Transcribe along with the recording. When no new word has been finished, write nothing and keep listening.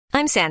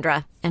I'm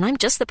Sandra, and I'm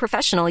just the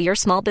professional your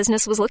small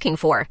business was looking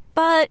for.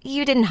 But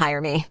you didn't hire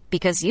me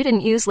because you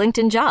didn't use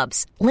LinkedIn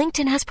Jobs.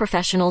 LinkedIn has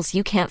professionals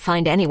you can't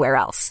find anywhere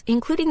else,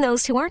 including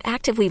those who aren't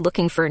actively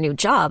looking for a new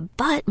job,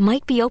 but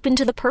might be open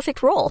to the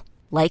perfect role,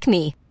 like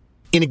me.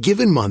 In a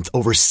given month,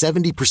 over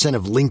 70%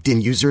 of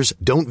LinkedIn users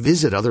don't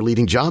visit other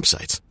leading job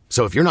sites.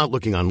 So if you're not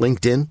looking on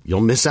LinkedIn,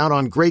 you'll miss out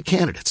on great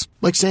candidates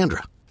like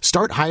Sandra.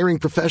 Start hiring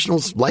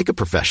professionals like a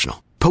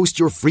professional. Post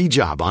your free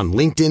job on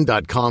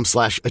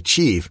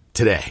linkedin.com/achieve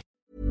today.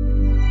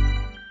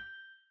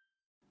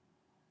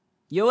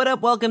 Yo, what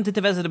up? Welcome to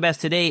Tevez the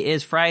Best. Today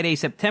is Friday,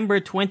 September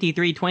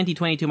 23,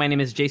 2022. My name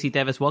is JC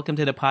Tevez. Welcome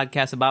to the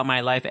podcast about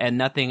my life and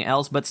nothing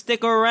else, but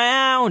stick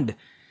around.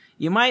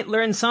 You might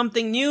learn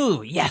something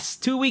new. Yes,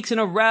 2 weeks in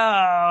a row.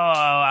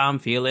 I'm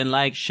feeling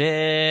like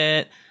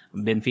shit.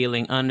 I've been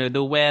feeling under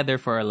the weather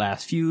for the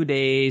last few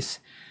days.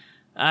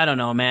 I don't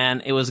know,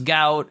 man. It was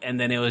gout, and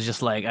then it was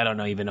just like, I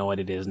don't even know what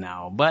it is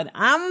now. But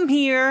I'm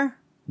here,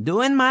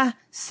 doing my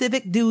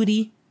civic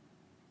duty,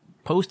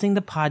 posting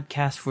the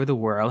podcast for the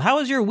world. How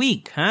was your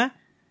week, huh?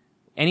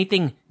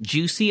 Anything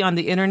juicy on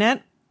the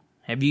internet?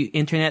 Have you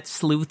internet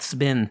sleuths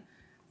been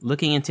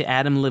looking into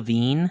Adam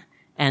Levine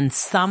and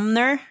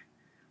Sumner?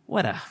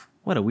 What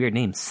a weird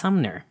name,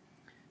 Sumner.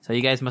 So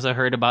you guys must have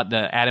heard about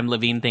the Adam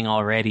Levine thing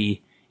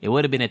already. It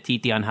would have been a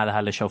TT on Hala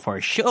Hala Show for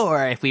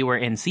sure if we were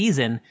in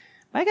season.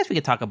 But I guess we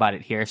could talk about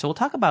it here. So we'll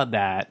talk about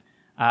that.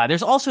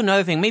 There's also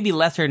another thing, maybe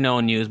lesser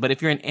known news, but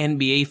if you're an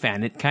NBA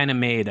fan, it kind of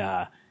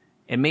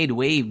made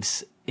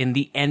waves in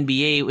the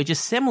NBA, which is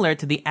similar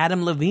to the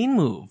Adam Levine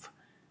move.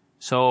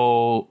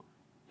 So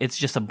it's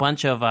just a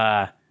bunch of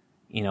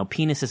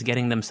penises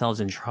getting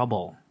themselves in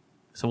trouble.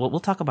 So we'll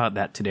talk about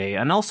that today.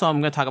 And also I'm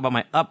going to talk about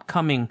my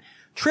upcoming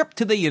trip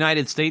to the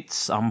United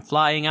States. I'm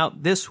flying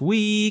out this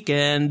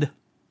weekend.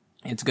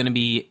 It's going to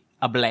be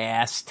a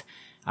blast.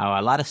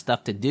 A lot of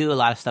stuff to do, a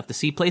lot of stuff to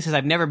see, places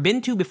I've never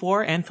been to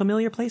before, and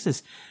familiar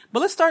places.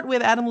 But let's start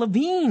with Adam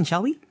Levine,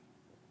 shall we?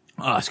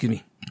 Oh, excuse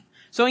me.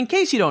 So in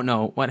case you don't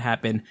know what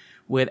happened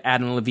with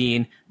Adam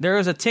Levine, there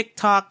was a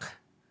TikTok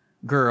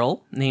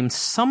girl named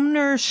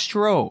Sumner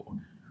Stroh,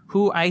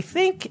 who I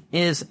think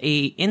is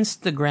a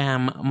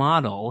Instagram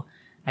model.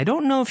 I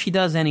don't know if she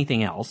does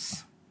anything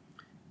else.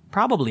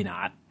 Probably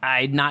not.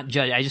 I'd not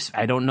judge.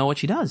 I don't know what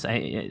she does.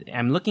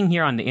 I'm looking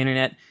here on the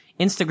internet.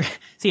 Instagram.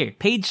 See here,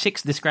 page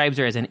 6 describes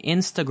her as an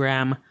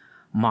Instagram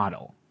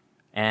model.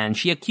 And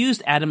she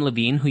accused Adam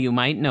Levine, who you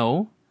might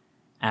know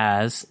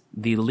as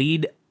the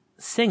lead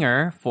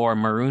singer for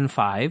Maroon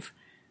 5,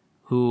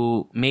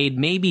 who made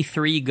maybe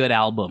 3 good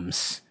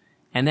albums.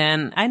 And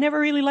then I never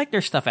really liked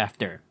their stuff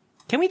after.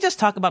 Can we just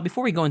talk about,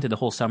 before we go into the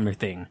whole Summer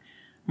thing,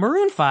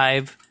 Maroon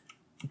 5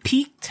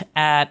 peaked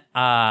at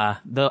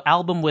the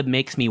album with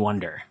Makes Me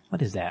Wonder.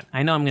 What is that?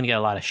 I know I'm going to get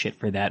a lot of shit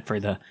for that,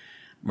 for the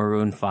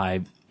Maroon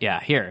 5.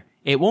 Yeah, here.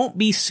 It Won't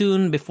Be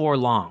Soon Before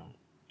Long.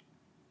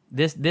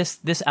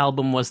 This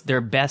album was their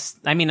best.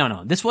 I mean,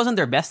 no. This wasn't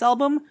their best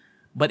album,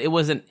 but it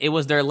was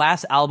their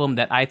last album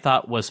that I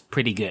thought was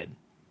pretty good.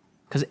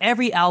 Cause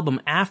every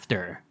album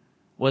after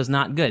was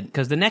not good.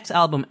 Cause the next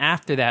album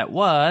after that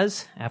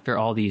was, after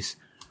all these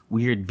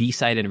weird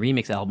B-side and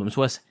remix albums,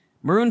 was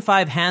Maroon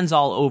 5 Hands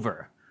All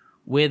Over.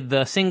 With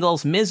the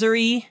singles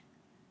Misery,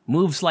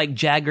 Moves Like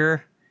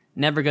Jagger,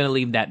 Never Gonna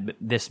Leave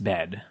This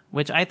Bed.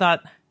 Which I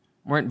thought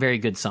weren't very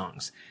good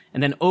songs.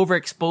 And then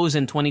Overexposed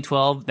in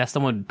 2012, that's the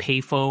one with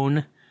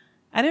Payphone.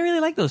 I didn't really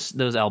like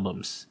those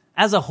albums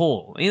as a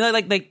whole. You know,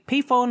 like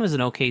Payphone was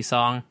an okay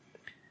song.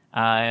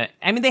 I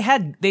mean,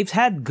 they've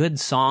had good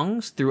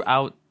songs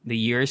throughout the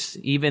years,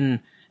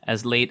 even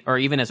as late, or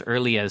even as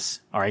early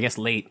as, or I guess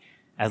late,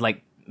 as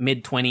like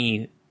mid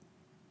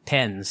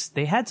 2010s.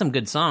 They had some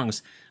good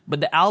songs,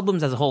 but the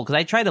albums as a whole, because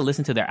I tried to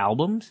listen to their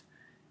albums,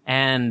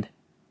 and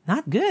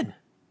not good.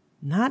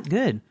 Not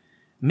good.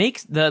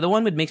 The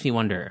one with Makes Me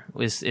Wonder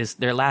is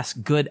their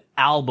last good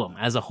album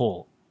as a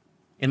whole,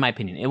 in my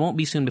opinion. It Won't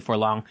Be Soon Before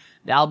Long.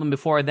 The album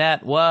before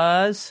that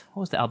was, what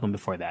was the album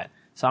before that?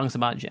 Songs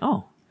About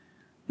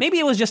maybe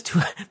it was just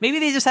two. Maybe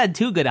they just had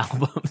 2 good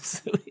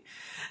albums.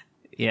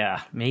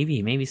 Yeah,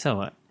 maybe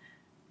so.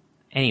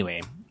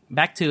 Anyway,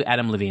 back to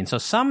Adam Levine. So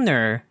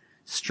Sumner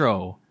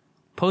Stroh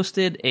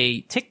posted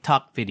a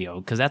TikTok video,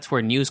 because that's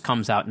where news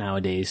comes out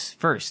nowadays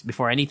first,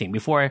 before anything,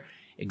 before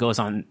it goes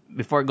on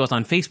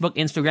Facebook,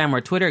 Instagram,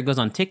 or Twitter. It goes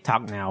on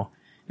TikTok now.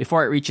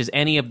 Before it reaches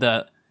any of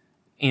the,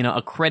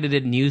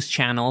 accredited news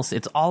channels,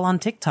 it's all on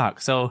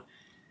TikTok. So,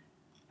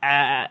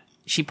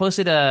 she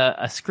posted a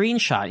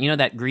screenshot,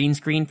 that green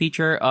screen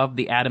feature of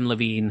the Adam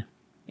Levine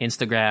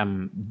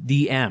Instagram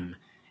DM.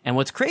 And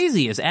what's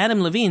crazy is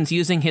Adam Levine's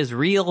using his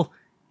real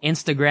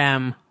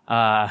Instagram,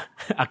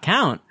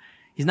 account.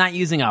 He's not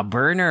using a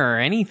burner or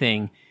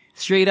anything.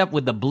 Straight up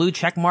with the blue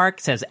check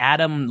mark, says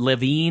Adam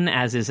Levine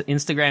as his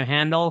Instagram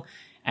handle,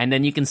 and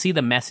then you can see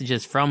the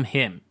messages from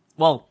him.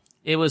 Well,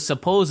 it was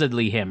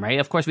supposedly him, right?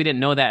 Of course, we didn't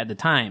know that at the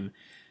time.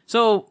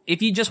 So,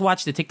 if you just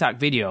watch the TikTok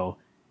video,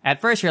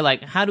 at first you're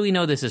like, how do we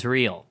know this is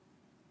real?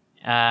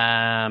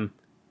 And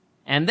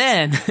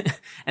then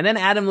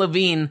Adam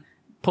Levine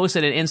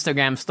posted an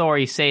Instagram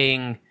story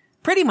saying,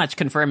 pretty much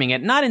confirming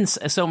it, not in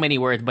so many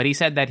words, but he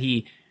said that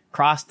he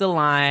crossed the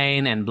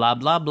line and blah,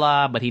 blah,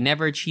 blah, but he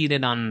never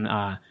cheated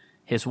on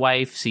his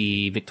wife,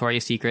 the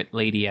Victoria's Secret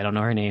lady, I don't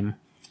know her name.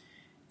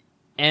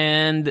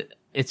 And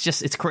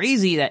it's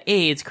crazy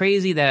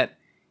that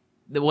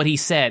what he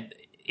said,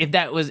 if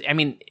that was, I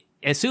mean,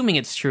 assuming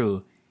it's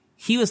true,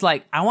 he was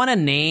like, I want to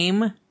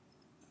name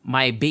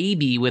my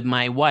baby with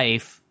my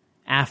wife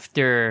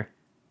after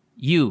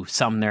you,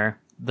 Sumner,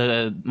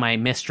 my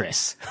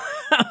mistress.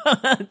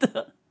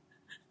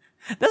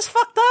 That's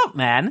fucked up,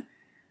 man.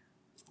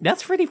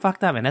 That's pretty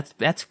fucked up, man.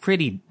 That's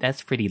pretty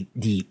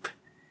deep.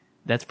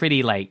 That's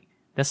pretty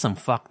that's some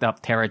fucked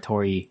up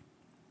territory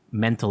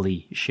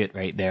mentally shit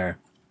right there.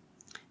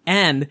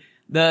 And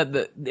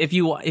if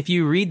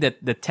you read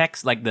the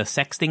text, like the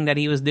sexting that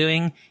he was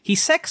doing, he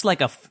sexed like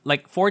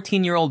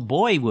 14-year-old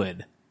boy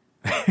would.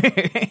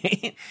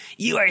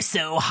 You are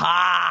so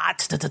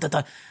hot.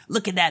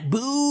 Look at that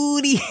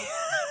booty.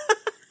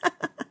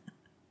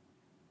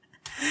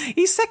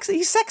 He's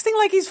sexting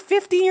like he's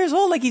 15 years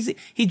old, like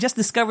he just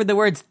discovered the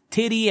words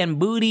titty and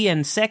booty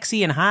and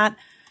sexy and hot.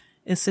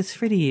 It's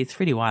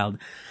pretty wild.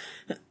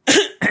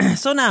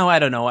 So now I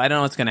don't know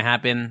what's gonna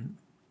happen.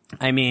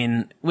 I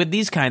mean, with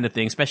these kind of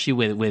things, especially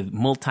with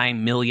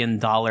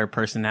multi-million-dollar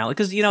personality,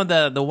 because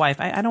the wife,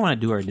 I don't want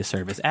to do her a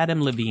disservice.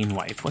 Adam Levine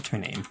wife, what's her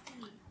name?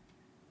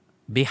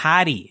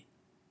 Behati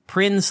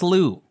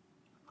Prinsloo,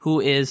 who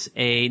is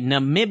a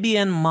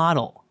Namibian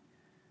model.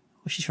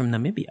 Oh, she's from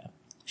Namibia.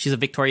 She's a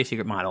Victoria's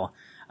Secret model.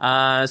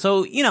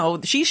 So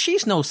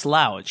she's no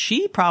slouch.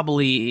 She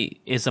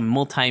probably is a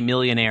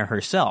multi-millionaire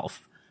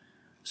herself.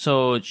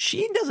 So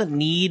she doesn't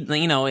need,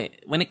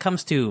 when it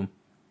comes to,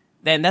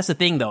 then that's the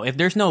thing though. If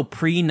there's no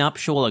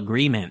prenuptial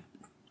agreement,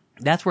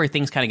 that's where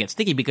things kind of get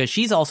sticky because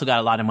she's also got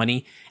a lot of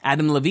money.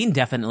 Adam Levine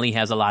definitely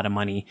has a lot of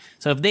money.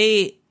 So if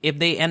they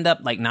end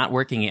up not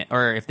working it,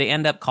 or if they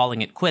end up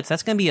calling it quits,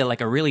 that's going to be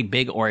a really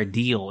big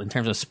ordeal in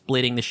terms of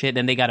splitting the shit.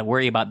 Then they got to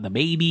worry about the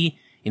baby,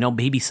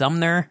 baby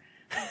Sumner.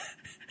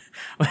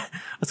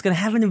 What's going to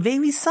happen to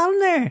baby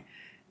Sumner?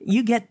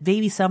 You get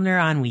baby Sumner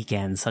on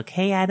weekends.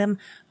 Okay, Adam?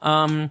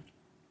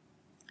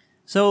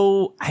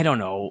 So I don't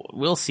know.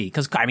 We'll see.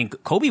 Cause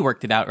Kobe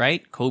worked it out,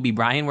 right? Kobe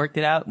Bryant worked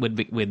it out with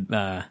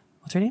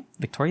what's her name?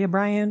 Victoria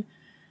Bryant?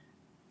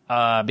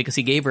 Because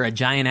he gave her a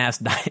giant ass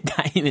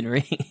diamond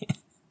ring.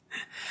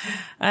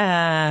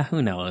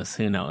 Who knows?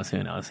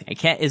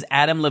 Is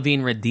Adam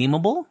Levine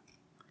redeemable?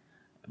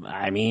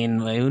 I mean,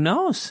 who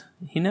knows?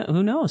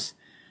 Who knows?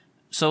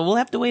 So we'll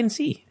have to wait and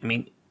see. I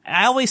mean,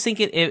 I always think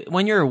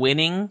when you're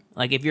winning,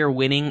 if you're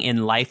winning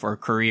in life or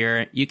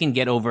career, you can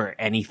get over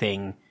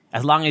anything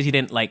as long as you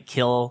didn't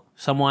kill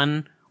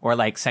someone or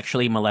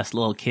sexually molest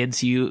little kids.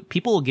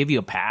 People will give you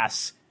a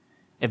pass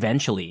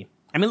eventually.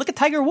 I mean, look at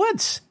Tiger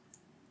Woods.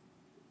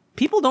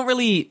 People don't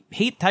really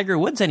hate Tiger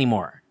Woods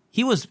anymore.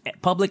 He was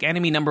public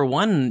enemy number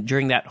one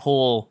during that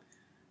whole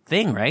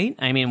thing, right?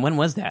 I mean, when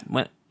was that?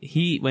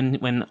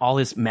 When all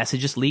his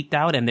messages leaked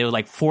out and there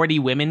were 40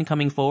 women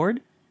coming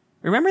forward?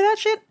 Remember that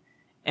shit?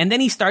 And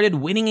then he started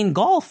winning in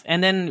golf.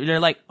 And then they're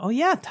like, oh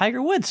yeah,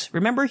 Tiger Woods.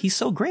 Remember, he's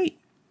so great.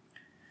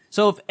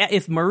 So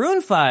if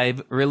Maroon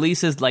 5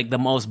 releases the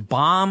most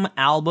bomb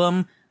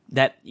album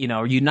that,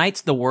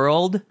 unites the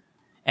world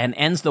and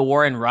ends the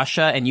war in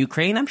Russia and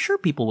Ukraine, I'm sure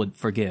people would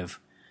forgive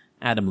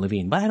Adam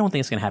Levine. But I don't think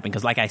it's going to happen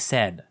because, like I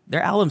said,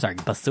 their albums are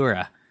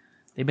basura.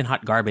 They've been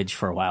hot garbage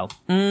for a while.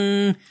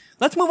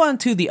 Let's move on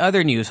to the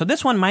other news. So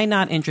this one might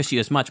not interest you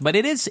as much, but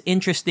it is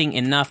interesting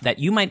enough that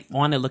you might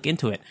want to look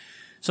into it.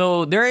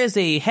 So there is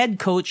a head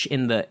coach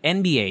in the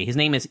NBA. His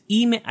name is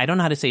Ime. I don't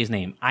know how to say his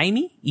name.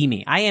 Ime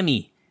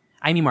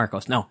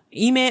Marcos. No,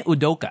 Ime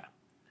Udoka.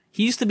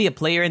 He used to be a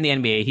player in the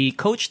NBA. He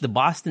coached the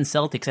Boston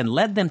Celtics and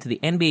led them to the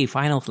NBA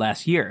Finals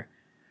last year,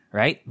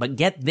 right? But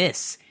get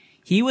this.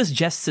 He was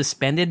just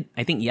suspended,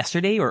 I think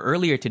yesterday or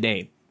earlier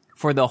today,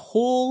 for the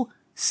whole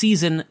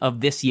season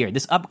of this year,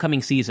 this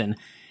upcoming season,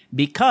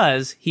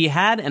 because he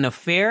had an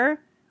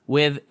affair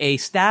with a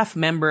staff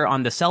member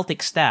on the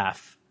Celtics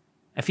staff,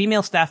 a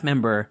female staff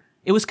member.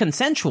 It was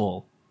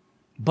consensual,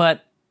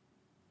 but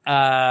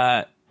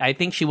I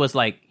think she was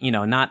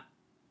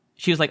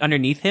she was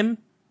underneath him,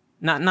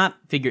 not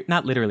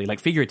literally,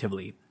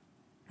 figuratively.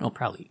 Well,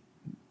 probably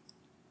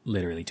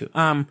literally too.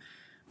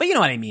 But you know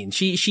what I mean.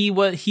 He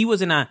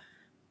was in a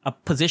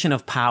position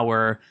of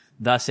power.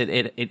 Thus,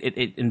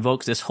 it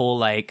invokes this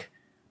whole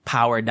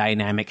power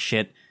dynamic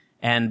shit,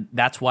 and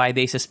that's why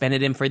they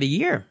suspended him for the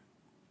year.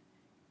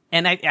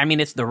 And I mean,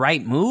 it's the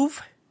right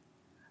move,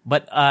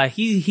 but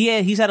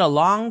he's had a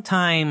long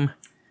time.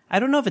 I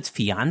don't know if it's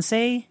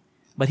fiance.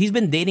 But he's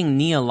been dating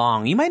Nia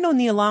Long. You might know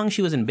Nia Long.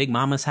 She was in Big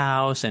Mama's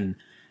House and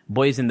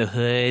Boys in the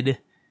Hood.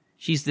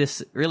 She's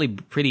this really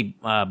pretty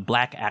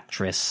black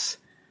actress.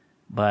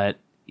 But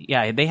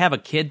yeah, they have a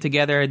kid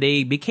together.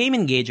 They became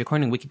engaged,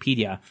 according to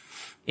Wikipedia,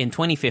 in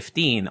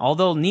 2015.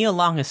 Although Nia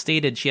Long has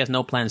stated she has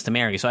no plans to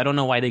marry. So I don't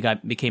know why they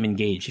became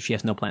engaged if she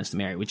has no plans to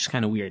marry, which is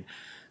kind of weird.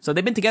 So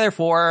they've been together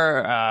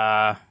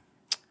for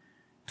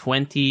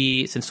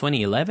since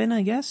 2011,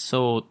 I guess.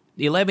 So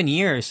 11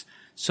 years.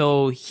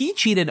 So he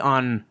cheated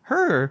on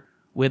her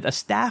with a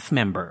staff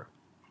member.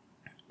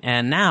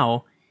 And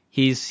now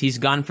he's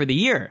gone for the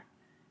year.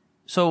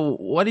 So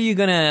what are you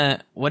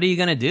gonna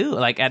do?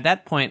 Like at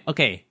that point,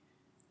 okay.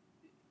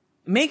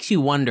 Makes you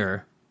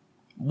wonder,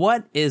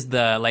 what is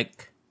the,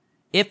 like,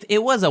 if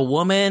it was a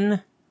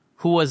woman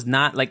who was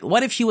not, like,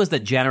 what if she was the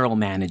general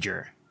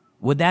manager?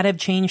 Would that have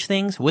changed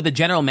things? Would the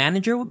general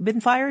manager been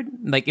fired?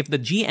 Like if the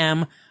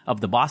GM of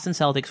the Boston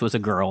Celtics was a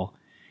girl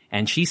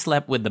and she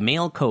slept with the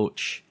male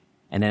coach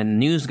and then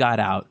news got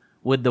out,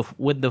 would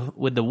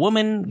the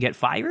woman get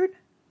fired?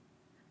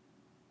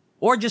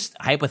 Or just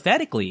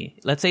hypothetically,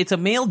 let's say it's a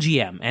male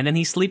GM and then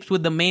he sleeps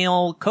with the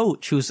male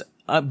coach who's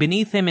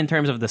beneath him in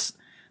terms of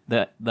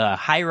the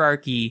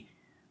hierarchy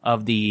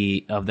of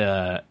the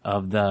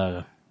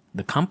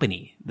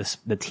company,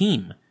 the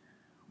team.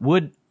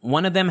 Would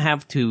one of them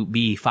have to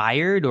be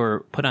fired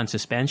or put on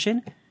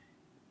suspension?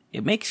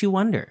 It makes you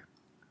wonder.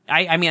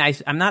 I'm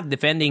not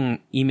defending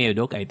Ime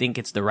Udoka. I think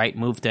it's the right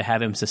move to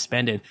have him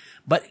suspended.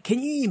 But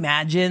can you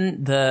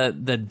imagine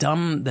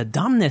the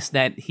dumbness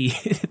that he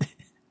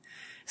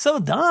so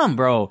dumb,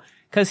 bro.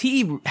 Cause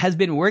he has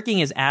been working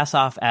his ass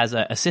off as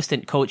an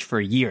assistant coach for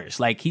years.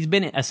 Like he's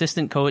been an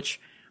assistant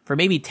coach for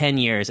maybe 10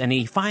 years and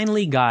he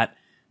finally got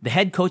the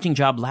head coaching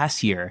job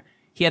last year.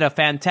 He had a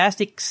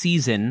fantastic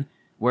season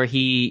where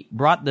he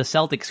brought the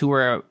Celtics, who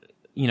were,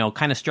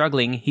 kind of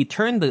struggling. He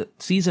turned the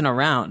season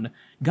around,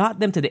 got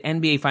them to the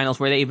NBA Finals,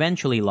 where they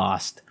eventually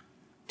lost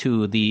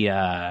to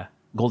the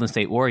Golden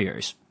State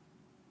Warriors.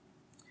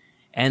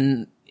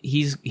 And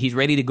he's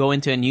ready to go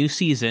into a new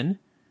season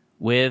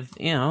with,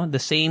 the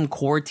same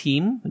core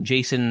team,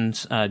 Jason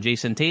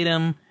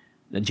Tatum,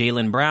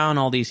 Jaylen Brown,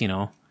 all these,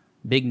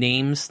 big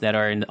names that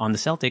are on the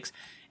Celtics.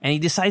 And he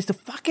decides to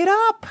fuck it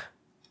up.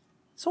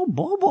 So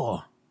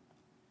bobo.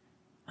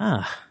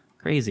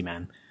 Crazy,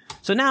 man.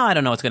 So now I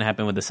don't know what's going to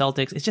happen with the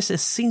Celtics. It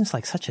seems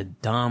like such a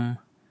dumb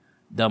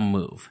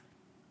move.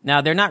 Now,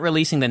 they're not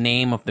releasing the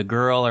name of the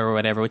girl or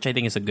whatever, which I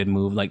think is a good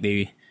move. Like,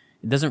 it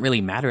doesn't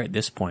really matter at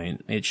this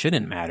point. It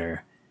shouldn't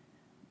matter.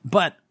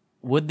 But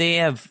would they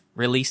have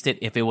released it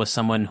if it was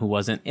someone who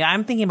wasn't? Yeah,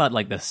 I'm thinking about,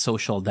 like, the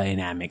social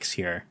dynamics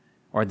here,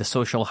 or the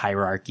social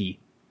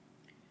hierarchy.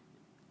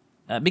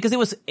 Because it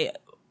was...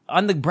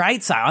 On the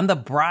bright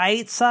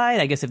side,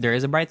 I guess if there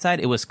is a bright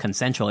side, it was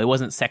consensual. It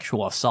wasn't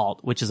sexual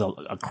assault, which is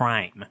a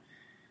crime.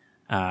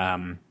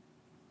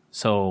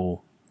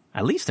 So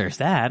at least there's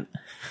that.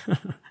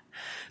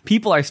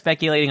 People are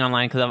speculating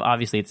online because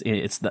obviously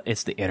it's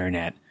the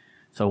internet.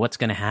 So what's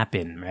gonna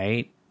happen,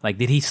 right? Like,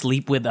 did he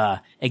sleep with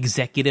a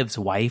executive's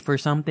wife or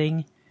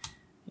something?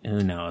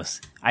 Who knows?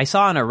 I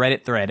saw on a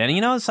Reddit thread,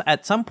 and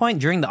at some point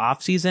during the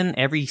off season,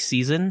 every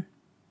season,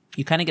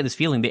 you kind of get this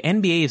feeling the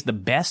NBA is the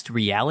best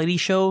reality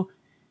show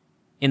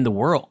in the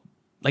world.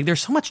 Like,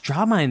 there's so much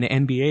drama in the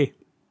NBA.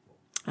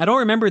 I don't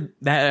remember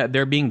that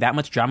there being that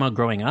much drama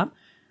growing up,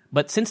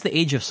 but since the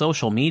age of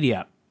social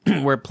media,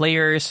 where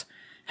players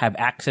have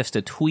access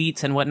to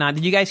tweets and whatnot,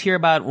 did you guys hear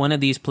about one of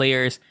these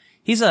players?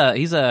 He's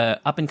a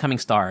up and coming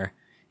star.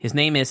 His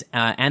name is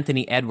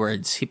Anthony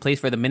Edwards. He plays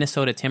for the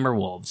Minnesota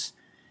Timberwolves.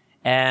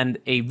 And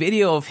a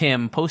video of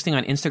him posting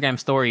on Instagram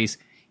stories,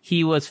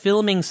 he was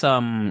filming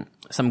some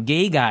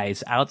gay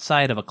guys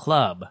outside of a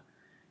club,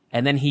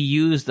 and then he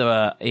used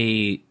a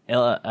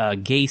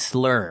gay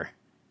slur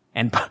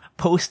and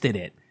posted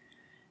it.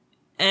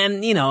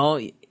 And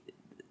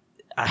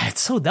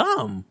it's so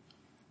dumb.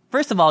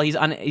 First of all, he's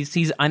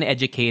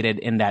uneducated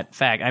in that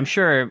fact. I'm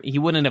sure he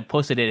wouldn't have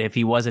posted it if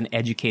he was an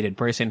educated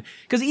person.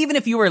 Because even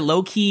if you were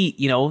low key,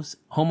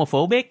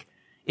 homophobic,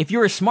 if you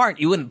were smart,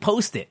 you wouldn't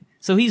post it.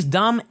 So he's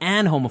dumb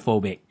and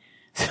homophobic.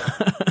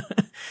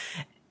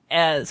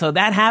 So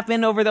that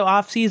happened over the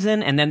off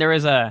season, and then there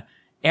was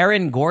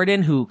Aaron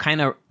Gordon who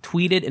kind of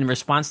tweeted in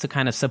response to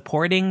kind of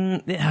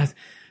supporting.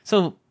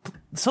 So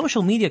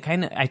social media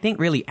kind of, I think,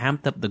 really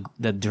amped up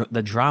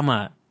the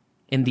drama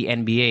in the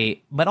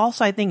NBA, but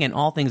also I think in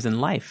all things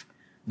in life.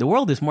 The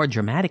world is more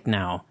dramatic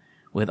now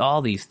with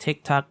all these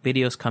TikTok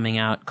videos coming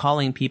out,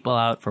 calling people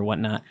out for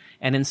whatnot.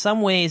 And in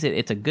some ways,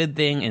 it's a good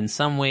thing. In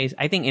some ways,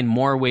 I think in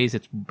more ways,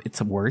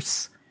 it's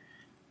worse.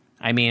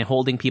 I mean,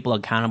 holding people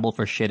accountable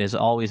for shit is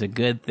always a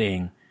good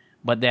thing.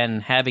 But then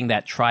having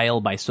that trial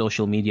by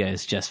social media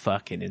is just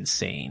fucking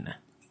insane.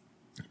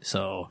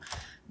 So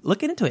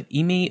look into it.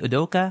 Ime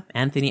Udoka,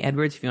 Anthony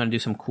Edwards, if you want to do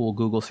some cool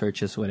Google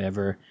searches,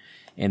 whatever,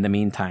 in the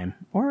meantime.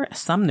 Or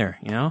Sumner,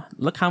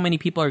 Look how many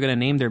people are going to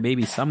name their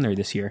baby Sumner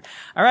this year.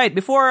 All right,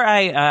 before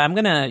I'm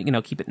going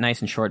to, keep it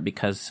nice and short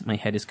because my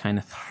head is kind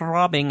of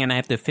throbbing and I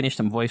have to finish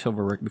some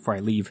voiceover work before I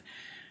leave.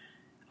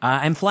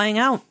 I'm flying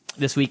out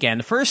this weekend.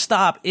 The first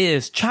stop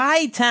is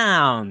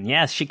Chi-Town.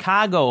 Yes,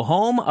 Chicago,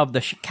 home of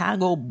the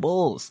Chicago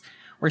Bulls.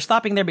 We're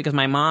stopping there because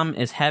my mom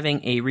is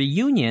having a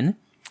reunion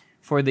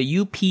for the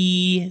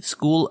UP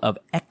School of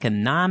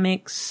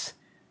Economics.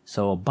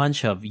 So a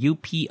bunch of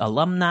UP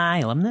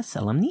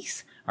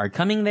alumnis are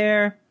coming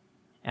there,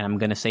 and I'm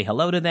going to say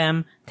hello to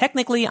them.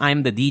 Technically,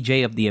 I'm the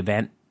DJ of the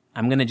event.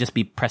 I'm going to just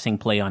be pressing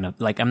play on it.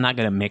 Like, I'm not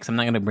going to mix. I'm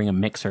not going to bring a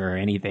mixer or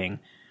anything.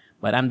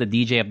 but I'm the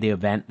DJ of the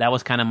event. That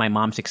was kind of my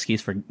mom's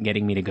excuse for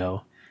getting me to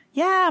go.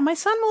 Yeah, my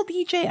son will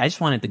DJ. I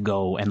just wanted to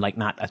go and like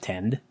not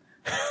attend.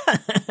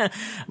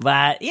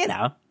 But, you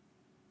know,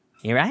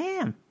 here I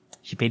am.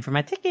 She paid for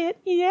my ticket.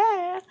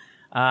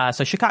 Yeah.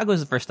 So Chicago is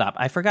the first stop.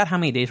 I forgot how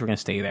many days we're going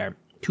to stay there.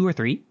 2 or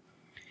 3.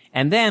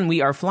 And then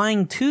we are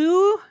flying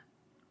to...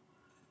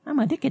 I'm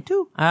addicted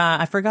too.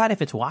 I forgot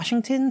if it's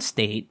Washington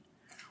State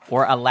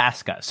or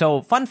Alaska.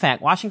 So, fun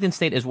fact, Washington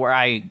State is where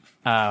I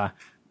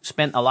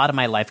spent a lot of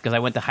my life because I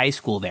went to high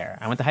school there.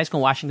 I went to high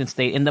school in Washington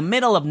State in the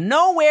middle of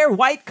nowhere,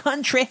 white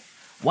country,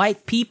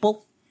 white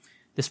people.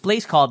 This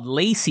place called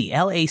Lacey,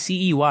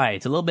 Lacey.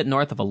 It's a little bit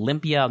north of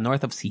Olympia,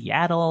 north of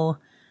Seattle.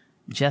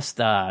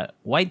 Just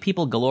white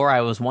people galore.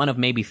 I was one of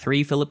maybe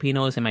 3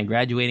 Filipinos in my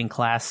graduating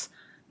class.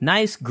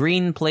 Nice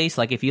green place.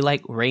 Like if you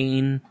like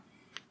rain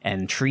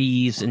and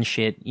trees and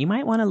shit, you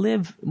might want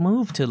to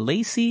move to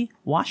Lacey,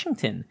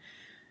 Washington.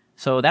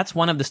 So that's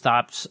one of the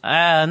stops.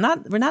 We're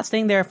not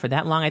staying there for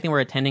that long. I think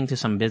we're attending to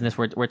some business.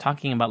 We're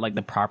talking about like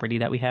the property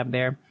that we have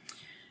there.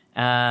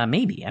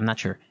 Maybe, I'm not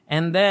sure.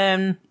 And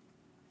then,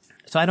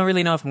 so I don't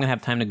really know if I'm gonna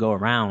have time to go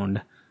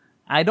around.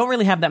 I don't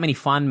really have that many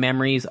fond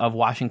memories of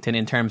Washington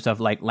in terms of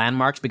like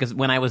landmarks because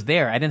when I was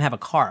there, I didn't have a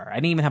car. I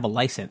didn't even have a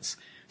license.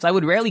 So I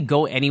would rarely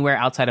go anywhere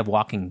outside of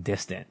walking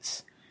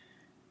distance.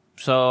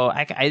 So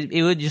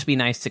it would just be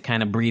nice to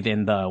kind of breathe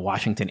in the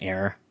Washington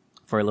air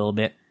for a little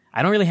bit.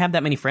 I don't really have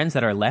that many friends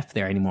that are left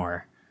there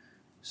anymore.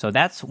 So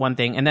that's one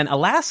thing. And then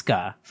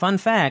Alaska, fun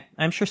fact,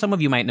 I'm sure some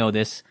of you might know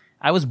this.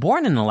 I was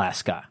born in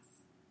Alaska.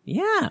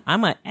 Yeah,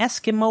 I'm an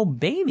Eskimo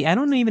baby. I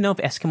don't even know if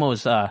Eskimo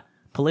is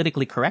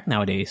politically correct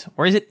nowadays.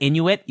 Or is it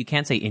Inuit? You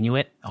can't say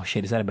Inuit. Oh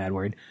shit, is that a bad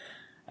word?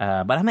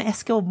 But I'm an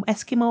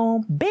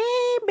Eskimo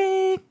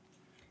baby.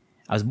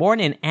 I was born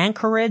in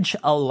Anchorage,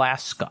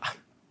 Alaska.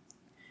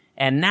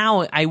 And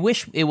now I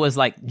wish it was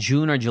like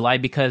June or July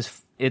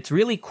because it's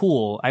really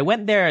cool. I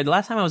went there, the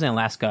last time I was in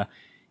Alaska,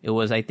 it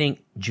was I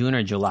think June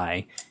or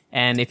July.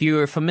 And if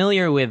you're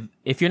familiar with,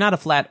 if you're not a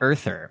flat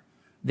earther,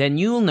 then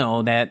you'll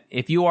know that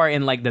if you are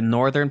in like the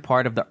northern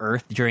part of the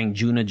earth during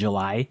June or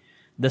July,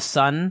 the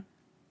sun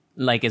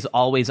like is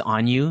always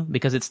on you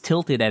because it's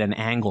tilted at an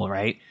angle,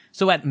 right?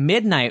 So at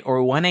midnight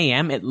or 1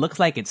 a.m., it looks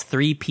like it's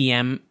 3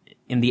 p.m.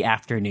 in the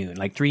afternoon,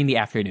 like 3 in the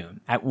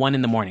afternoon at 1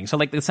 in the morning. So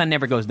like the sun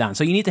never goes down.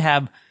 So you need to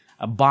have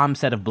a bomb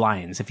set of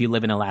blinds if you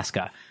live in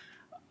Alaska.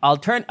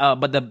 But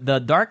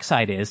the dark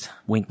side is,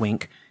 wink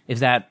wink, is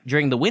that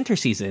during the winter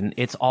season,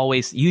 it's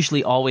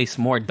usually always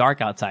more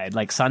dark outside.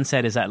 Like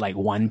sunset is at like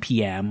 1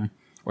 p.m.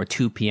 or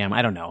 2 p.m.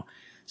 I don't know.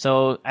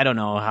 So I don't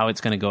know how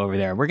it's going to go over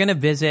there. We're going to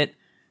visit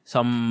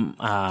some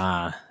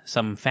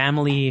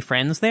family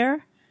friends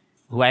there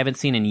who I haven't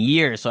seen in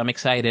years. So I'm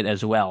excited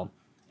as well.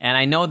 And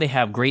I know they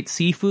have great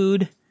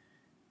seafood.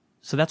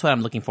 So that's what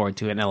I'm looking forward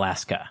to in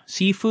Alaska.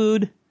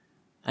 Seafood.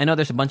 I know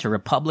there's a bunch of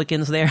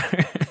Republicans there.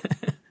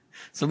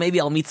 So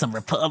maybe I'll meet some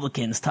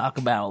Republicans, talk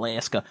about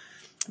Alaska.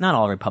 Not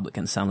all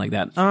Republicans sound like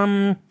that.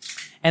 And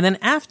then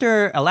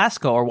after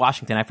Alaska or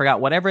Washington, I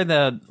forgot,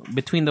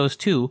 between those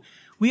two,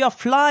 we are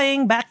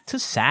flying back to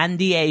San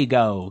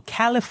Diego,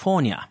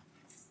 California,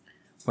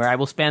 where I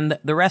will spend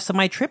the rest of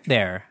my trip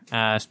there,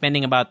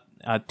 spending about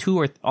 2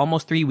 or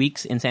almost 3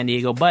 weeks in San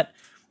Diego. But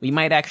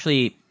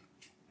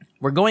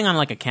we're going on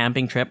like a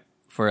camping trip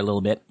for a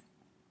little bit,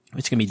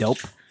 which is going to be dope.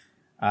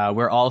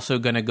 We're also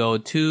going to go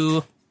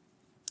to,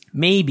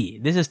 maybe,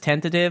 this is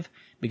tentative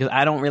because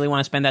I don't really want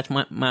to spend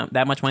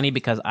that much money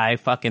because I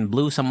fucking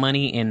blew some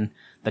money in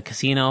the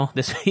casino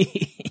this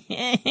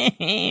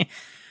week.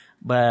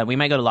 But we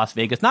might go to Las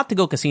Vegas, not to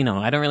go casino.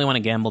 I don't really want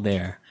to gamble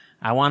there.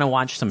 I want to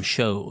watch some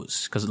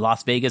shows because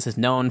Las Vegas is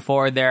known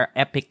for their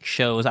epic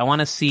shows. I want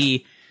to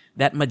see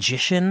that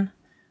magician.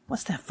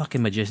 What's that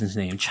fucking magician's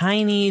name?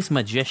 Chinese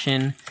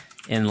magician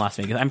in Las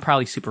Vegas. I'm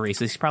probably super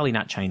racist. He's probably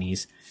not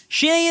Chinese.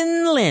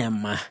 Shin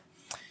Lim.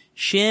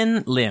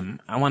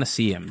 I want to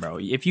see him, bro.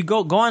 If you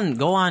go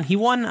on. He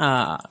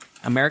won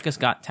America's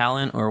Got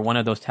Talent or one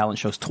of those talent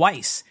shows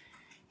twice.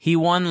 He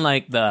won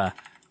like the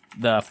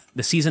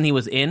season he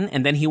was in,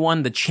 and then he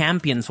won the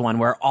Champions one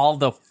where all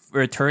the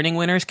returning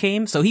winners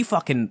came. So he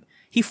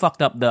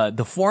fucked up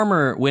the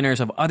former winners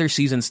of other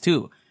seasons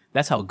too.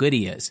 That's how good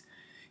he is.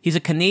 He's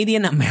a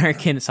Canadian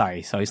American.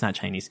 Sorry, so he's not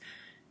Chinese.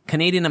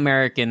 Canadian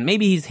American.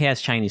 Maybe he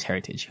has Chinese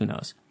heritage. Who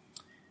knows?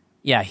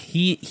 Yeah,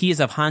 he is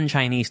of Han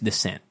Chinese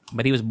descent,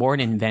 but he was born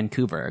in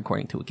Vancouver,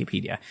 according to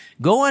Wikipedia.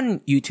 Go on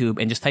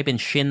YouTube and just type in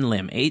Shin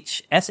Lim,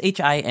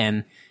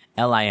 Shinlim.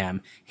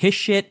 His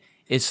shit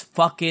is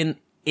fucking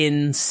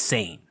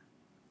insane.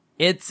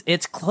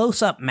 It's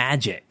close-up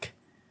magic,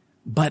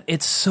 but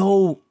it's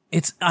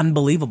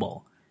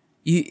unbelievable.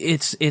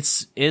 It's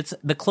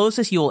the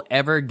closest you'll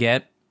ever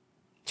get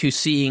to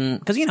seeing,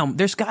 because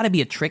there's got to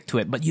be a trick to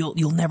it, but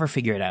you'll never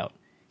figure it out.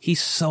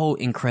 He's so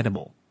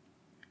incredible.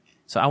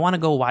 So I want to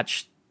go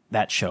watch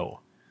that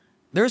show.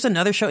 There's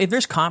another show. If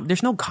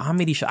there's no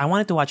comedy show. I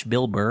wanted to watch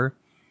Bill Burr,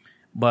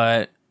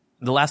 but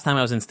the last time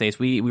I was in States,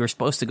 we were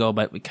supposed to go,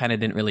 but it kind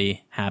of didn't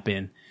really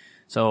happen.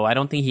 So I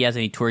don't think he has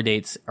any tour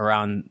dates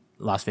around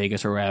Las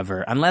Vegas or wherever,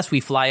 unless we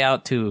fly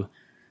out to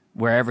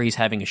wherever he's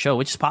having a show,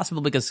 which is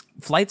possible because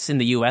flights in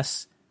the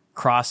U.S.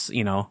 across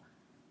the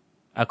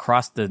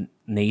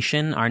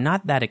nation are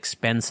not that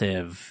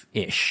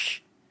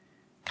expensive-ish,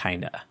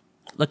 kinda.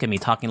 Look at me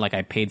talking like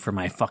I paid for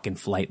my fucking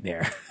flight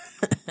there.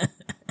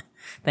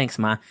 Thanks,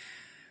 Ma.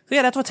 So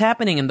yeah, that's what's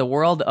happening in the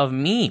world of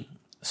me.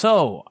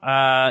 So,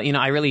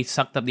 I really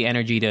sucked up the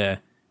energy to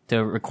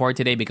record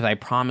today because I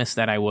promised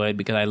that I would,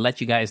 because I let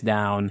you guys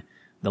down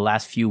the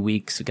last few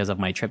weeks because of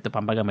my trip to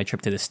Pampanga, my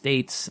trip to the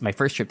States, my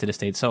first trip to the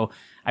States. So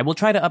I will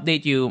try to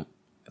update you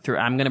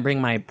I'm going to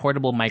bring my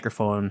portable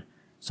microphone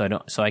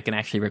so I can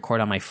actually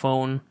record on my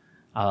phone.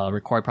 I'll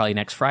record probably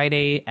next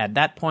Friday. At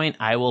that point,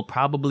 I will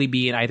probably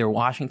be in either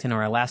Washington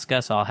or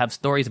Alaska, so I'll have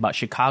stories about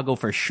Chicago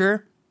for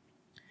sure.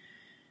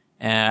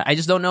 I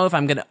just don't know if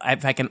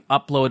I can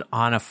upload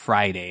on a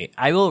Friday.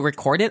 I will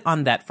record it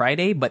on that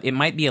Friday, but it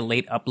might be a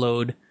late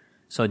upload,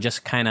 so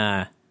just kind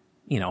of,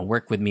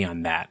 work with me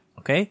on that,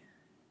 okay?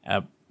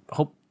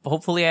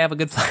 Hopefully I have a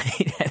good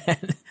flight.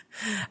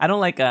 I don't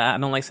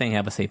like saying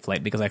have a safe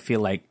flight because I feel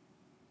like,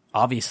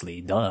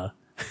 obviously, duh.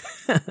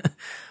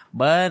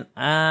 But,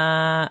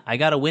 I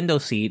got a window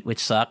seat, which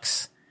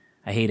sucks.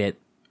 I hate it.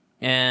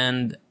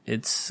 And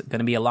it's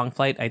gonna be a long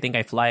flight. I think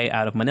I fly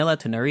out of Manila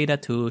to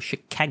Narita to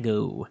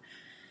Chicago.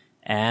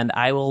 And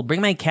I will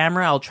bring my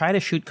camera. I'll try to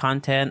shoot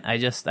content.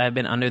 I've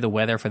been under the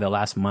weather for the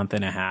last month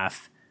and a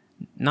half.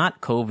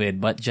 Not COVID,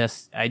 but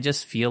I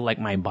just feel like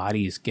my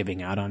body is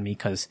giving out on me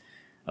because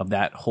of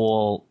that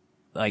whole,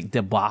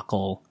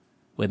 debacle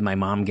with my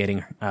mom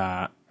getting,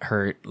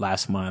 hurt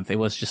last month. It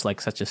was just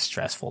such a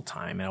stressful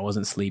time and I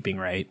wasn't sleeping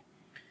right.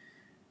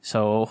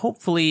 So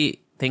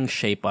hopefully things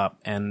shape up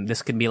and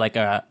this could be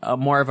a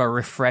more of a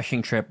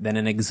refreshing trip than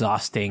an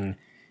exhausting,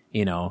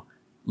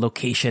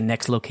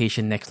 next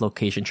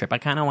location trip. I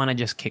kind of want to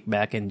just kick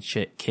back and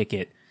kick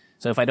it.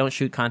 So if I don't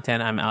shoot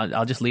content,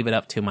 I'll just leave it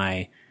up to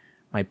my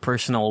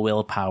personal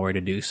willpower to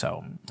do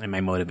so and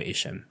my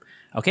motivation.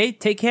 Okay,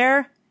 take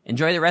care.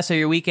 Enjoy the rest of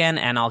your weekend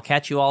and I'll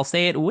catch you all.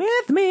 Say it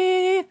with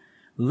me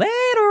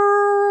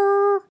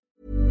later.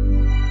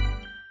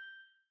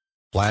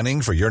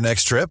 Planning for your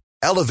next trip?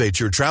 Elevate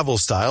your travel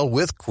style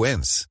with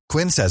Quince.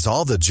 Quince has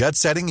all the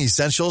jet-setting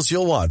essentials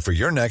you'll want for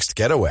your next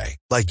getaway,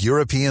 like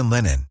European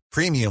linen,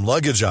 premium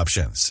luggage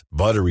options,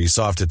 buttery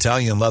soft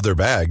Italian leather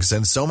bags,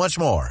 and so much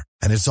more.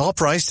 And it's all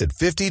priced at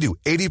 50 to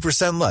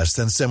 80% less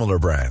than similar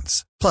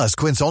brands. Plus,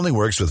 Quince only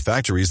works with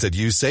factories that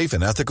use safe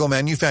and ethical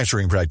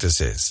manufacturing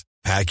practices.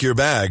 Pack your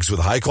bags with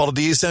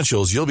high-quality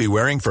essentials you'll be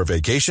wearing for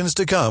vacations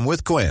to come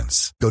with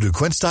Quince. Go to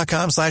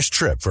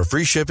quince.com/trip for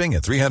free shipping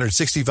and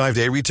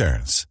 365-day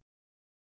returns.